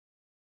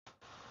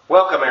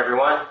Welcome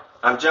everyone,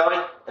 I'm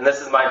Joey and this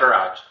is my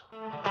garage.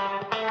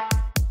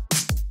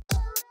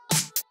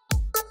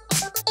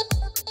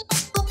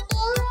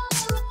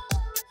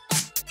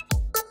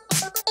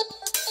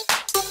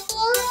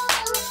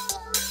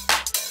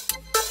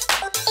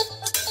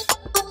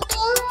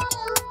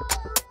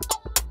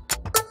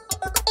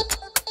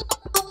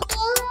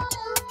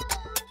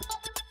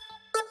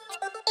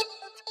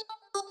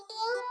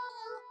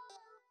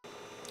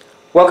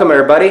 Welcome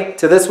everybody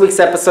to this week's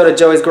episode of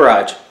Joey's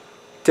Garage.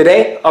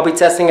 Today, I'll be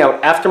testing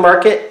out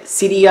aftermarket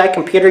CDI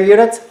computer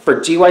units for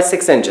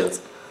GY6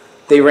 engines.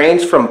 They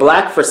range from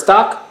black for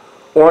stock,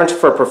 orange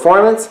for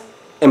performance,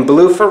 and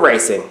blue for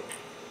racing.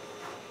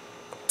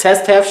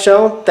 Tests have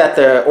shown that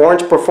the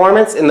orange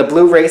performance and the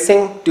blue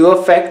racing do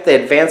affect the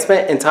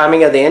advancement and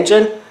timing of the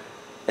engine,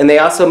 and they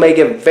also may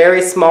give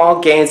very small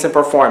gains in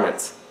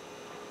performance.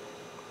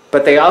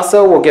 But they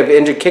also will give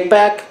engine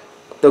kickback,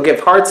 they'll give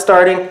hard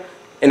starting,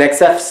 and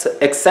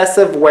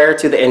excessive wear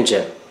to the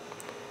engine.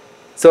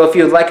 So if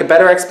you would like a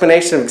better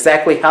explanation of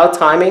exactly how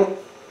timing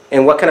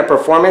and what kind of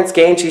performance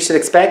gains you should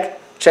expect,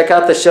 check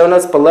out the show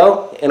notes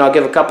below and I'll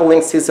give a couple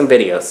links to some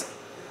videos.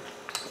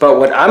 But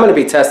what I'm going to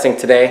be testing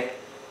today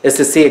is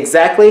to see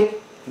exactly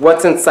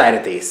what's inside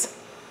of these.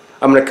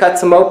 I'm going to cut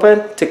some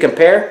open to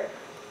compare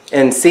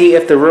and see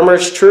if the rumor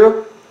is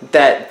true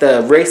that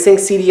the racing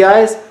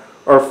CDIs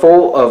are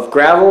full of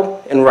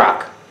gravel and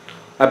rock.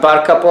 I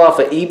bought a couple off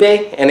of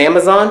eBay and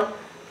Amazon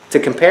to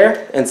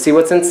compare and see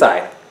what's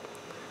inside.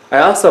 I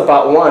also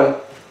bought one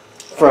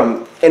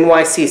from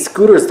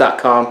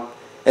nycscooters.com,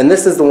 and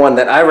this is the one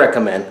that I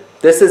recommend.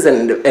 This is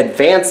an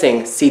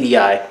advancing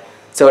CDI,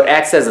 so it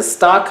acts as a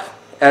stock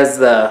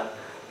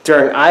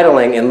during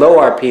idling in low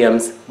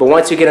RPMs, but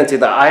once you get into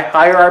the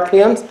higher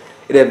RPMs,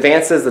 it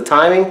advances the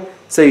timing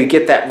so you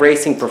get that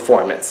racing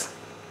performance.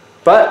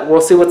 But we'll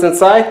see what's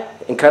inside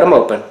and cut them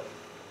open.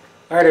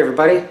 Alright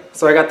everybody,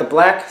 so I got the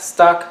black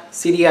stock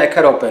CDI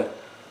cut open.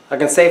 I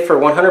can say for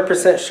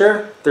 100%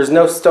 sure there's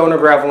no stone or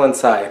gravel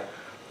inside.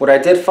 What I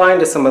did find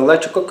is some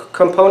electrical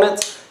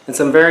components and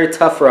some very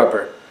tough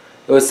rubber.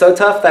 It was so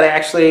tough that I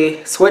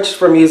actually switched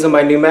from using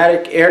my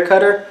pneumatic air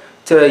cutter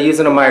to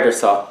using a miter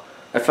saw.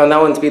 I found that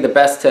one to be the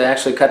best to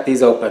actually cut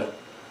these open.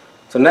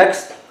 So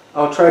next,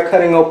 I'll try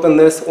cutting open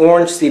this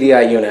orange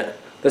CDI unit.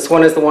 This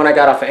one is the one I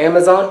got off of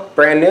Amazon,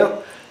 brand new,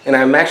 and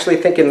I'm actually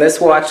thinking this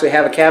will actually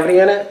have a cavity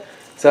in it.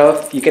 So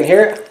if you can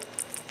hear it,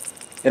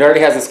 it already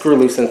has a screw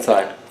loose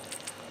inside.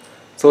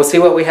 So we'll see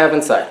what we have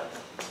inside.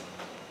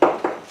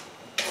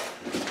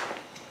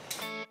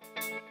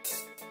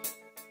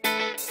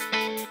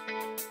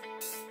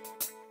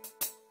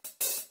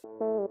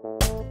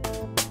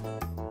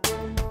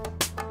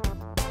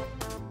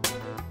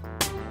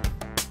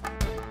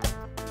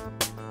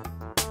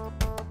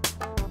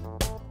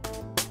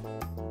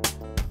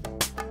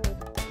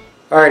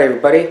 Alright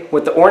everybody,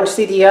 with the orange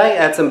CDI I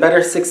had some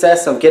better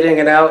success of getting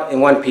it out in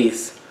one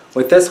piece.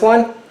 With this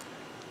one,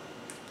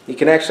 you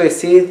can actually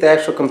see the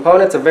actual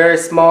components, a very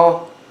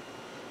small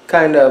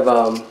kind of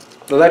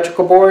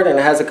electrical board, and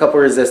it has a couple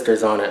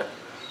resistors on it.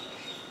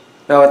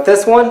 Now with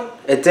this one,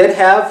 it did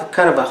have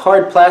kind of a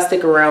hard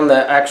plastic around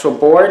the actual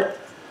board,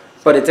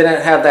 but it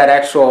didn't have that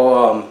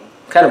actual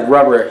kind of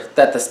rubber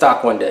that the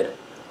stock one did.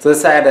 So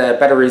this had a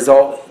better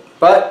result,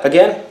 but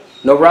again,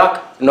 no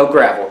rock, no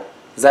gravel,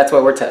 because that's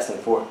what we're testing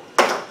for.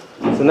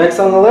 So next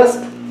on the list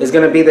is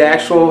going to be the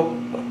actual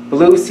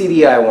blue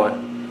CDI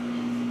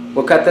one.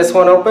 We'll cut this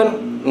one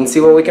open and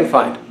see what we can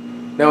find.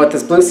 Now with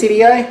this blue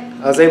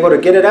CDI, I was able to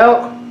get it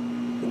out.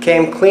 It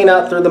came clean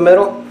out through the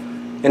middle.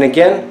 And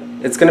again,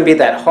 it's going to be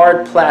that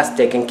hard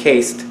plastic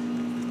encased.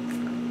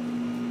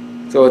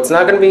 So it's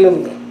not going to be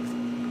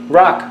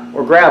rock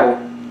or gravel,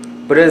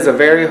 but it is a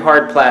very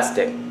hard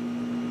plastic.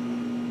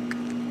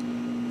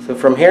 So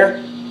from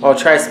here, I'll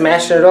try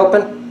smashing it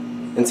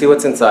open and see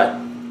what's inside.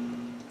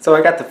 So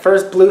I got the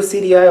first blue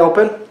CDI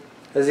open.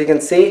 As you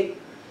can see,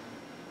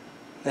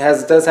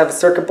 it does have a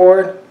circuit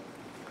board,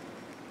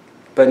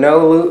 but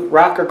no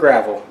rock or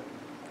gravel.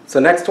 So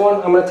next one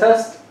I'm going to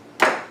test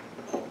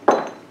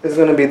is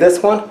going to be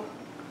this one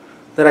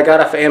that I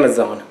got off of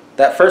Amazon.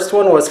 That first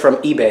one was from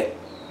eBay.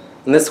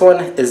 And this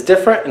one is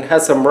different and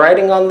has some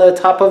writing on the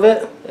top of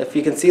it. If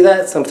you can see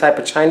that, some type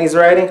of Chinese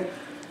writing.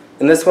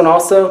 And this one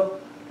also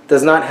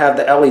does not have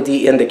the LED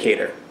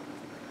indicator.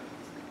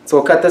 So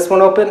we'll cut this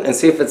one open and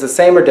see if it's the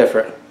same or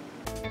different.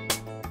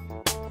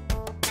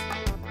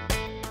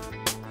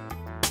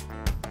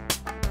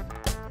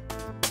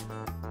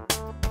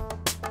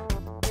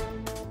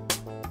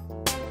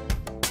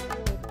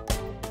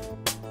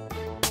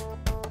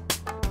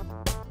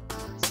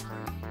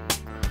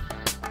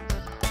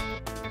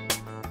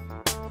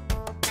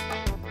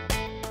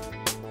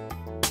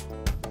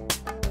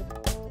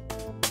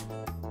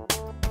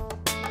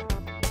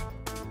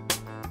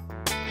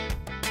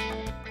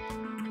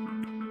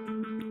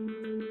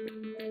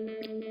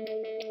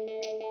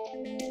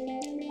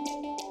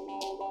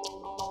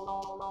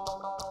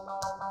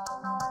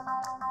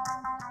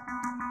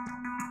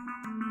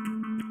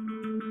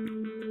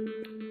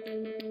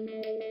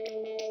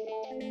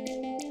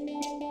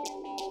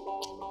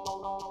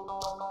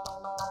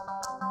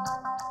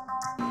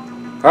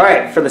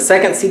 Alright, for the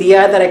second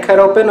CDI that I cut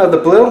open of the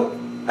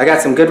blue, I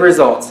got some good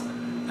results.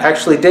 I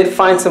actually did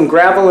find some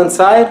gravel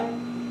inside.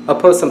 I'll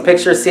post some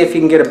pictures, see if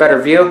you can get a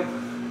better view.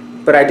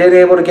 But I did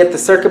able to get the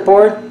circuit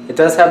board. It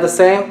does have the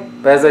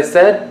same, but as I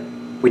said,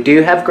 we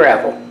do have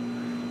gravel.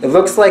 It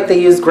looks like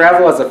they use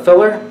gravel as a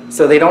filler,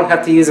 so they don't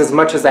have to use as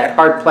much as that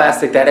hard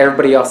plastic that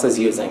everybody else is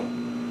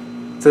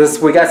using. So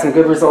we got some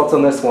good results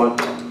on this one.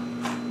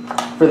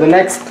 For the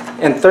next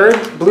and third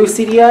blue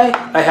CDI,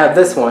 I have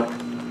this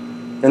one.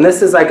 And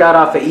this is I got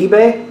off of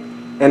eBay,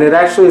 and it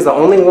actually is the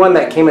only one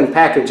that came in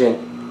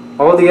packaging.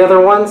 All the other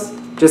ones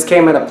just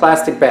came in a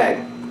plastic bag.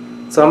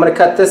 So I'm going to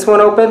cut this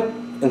one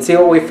open and see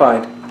what we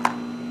find.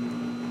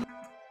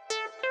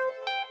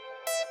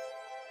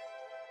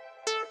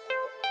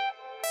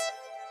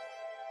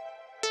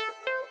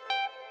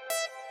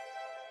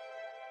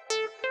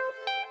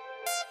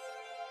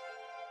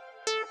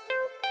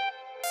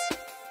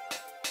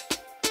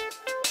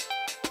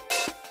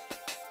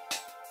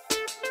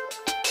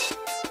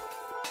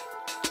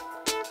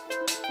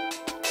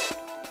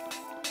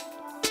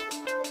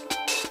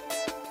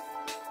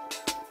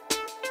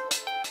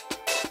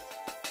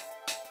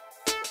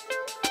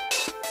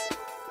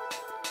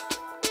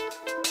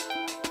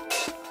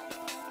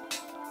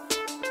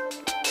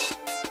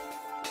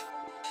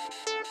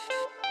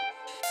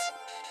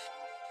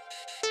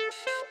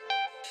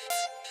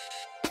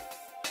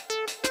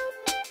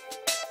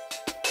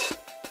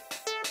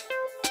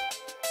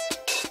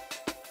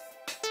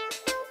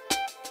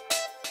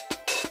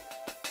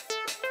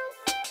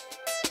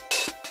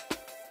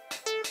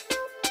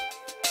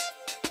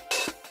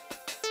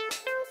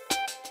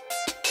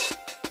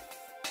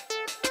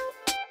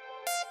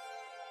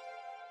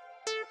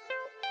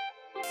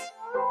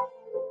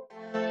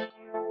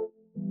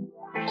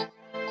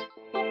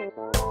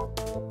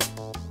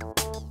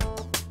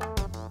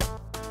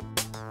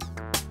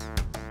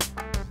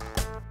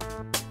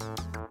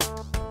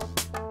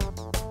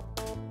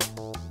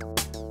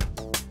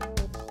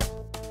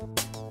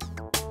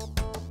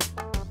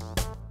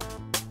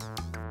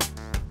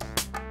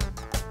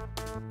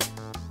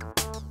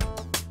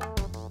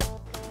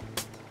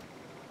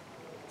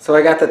 So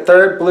I got the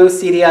third blue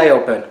CDI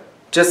open.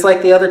 Just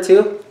like the other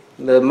two,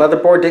 the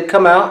motherboard did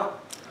come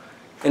out,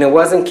 and it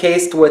was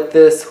encased with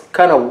this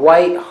kind of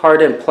white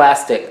hardened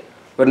plastic,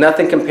 but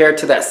nothing compared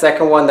to that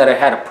second one that I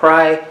had to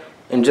pry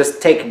and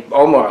just take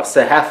almost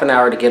a half an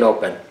hour to get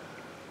open.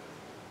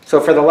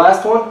 So for the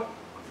last one,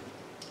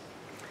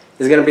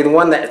 is going to be the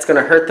one that's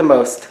going to hurt the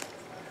most.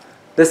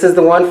 This is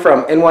the one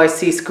from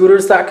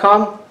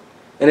nycscooters.com,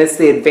 and it's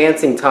the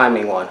advancing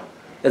timing one.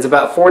 It's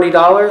about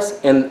 $40,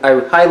 and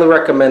I highly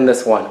recommend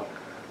this one.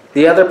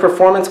 The other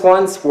performance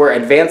ones were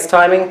advanced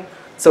timing,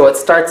 so it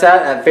starts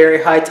out at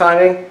very high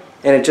timing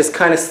and it just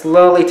kind of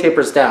slowly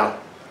tapers down.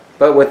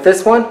 But with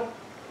this one,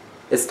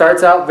 it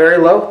starts out very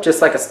low,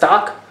 just like a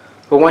stock,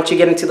 but once you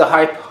get into the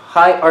high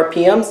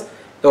RPMs,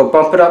 it'll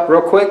bump it up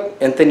real quick,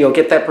 and then you'll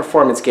get that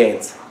performance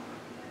gains.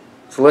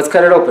 So let's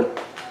cut it open.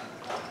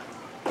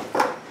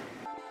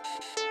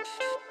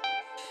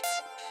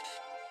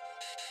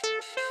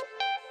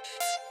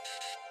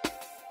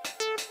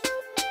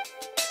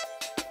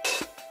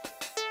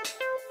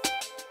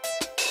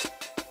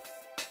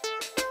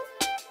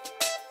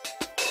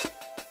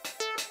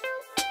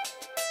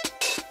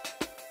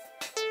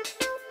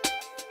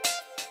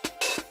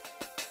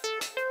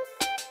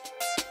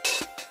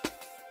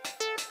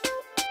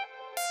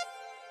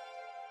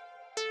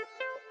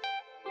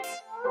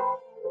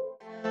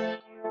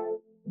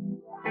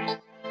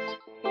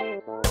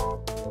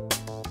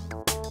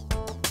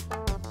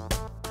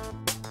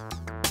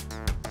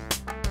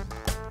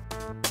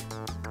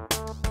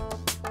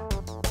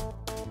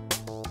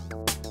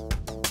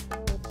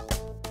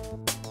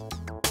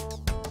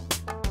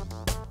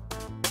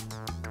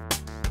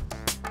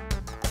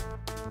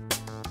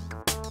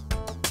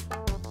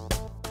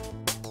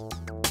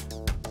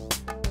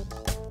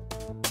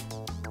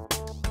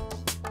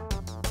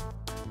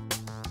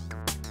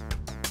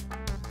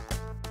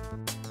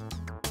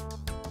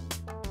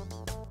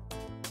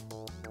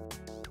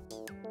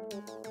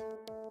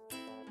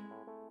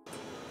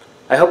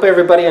 I hope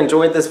everybody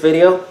enjoyed this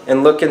video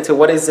and look into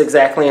what is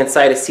exactly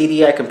inside of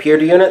CDI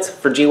computer units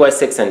for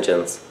GY6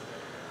 engines.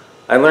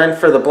 I learned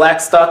for the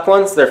black stock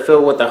ones, they're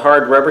filled with a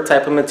hard rubber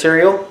type of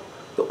material.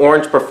 The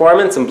orange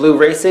performance and blue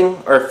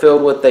racing are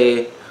filled with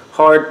a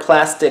hard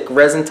plastic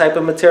resin type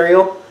of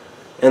material.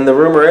 And the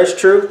rumor is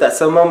true that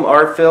some of them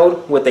are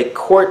filled with a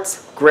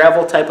quartz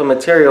gravel type of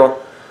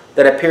material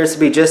that appears to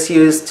be just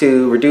used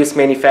to reduce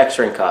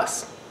manufacturing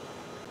costs.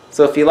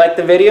 So if you liked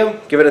the video,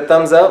 give it a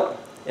thumbs up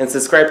and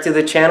subscribe to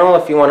the channel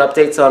if you want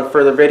updates on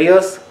further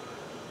videos.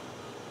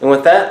 And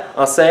with that,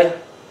 I'll say,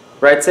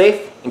 ride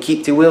safe and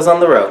keep two wheels on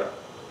the road.